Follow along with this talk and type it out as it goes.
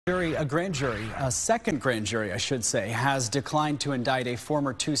A second grand jury, I should say, has declined to indict a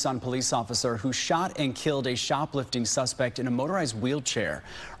former Tucson police officer who shot and killed a shoplifting suspect in a motorized wheelchair.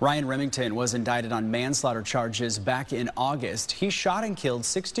 Ryan Remington was indicted on manslaughter charges back in August. He shot and killed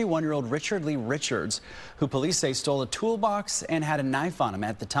 61-year-old Richard Lee Richards, who police say stole a toolbox and had a knife on him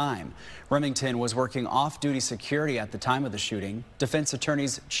at the time. Remington was working off-duty security at the time of the shooting. Defense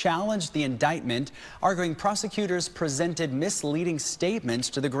attorneys challenged the indictment, arguing prosecutors presented misleading statements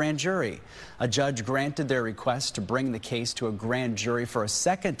to the grand jury. A judge granted their request to bring the case to a grand jury for a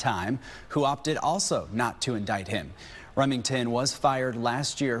second time, who opted also not to indict him. Remington was fired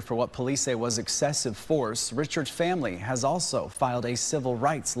last year for what police say was excessive force. Richard's family has also filed a civil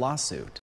rights lawsuit.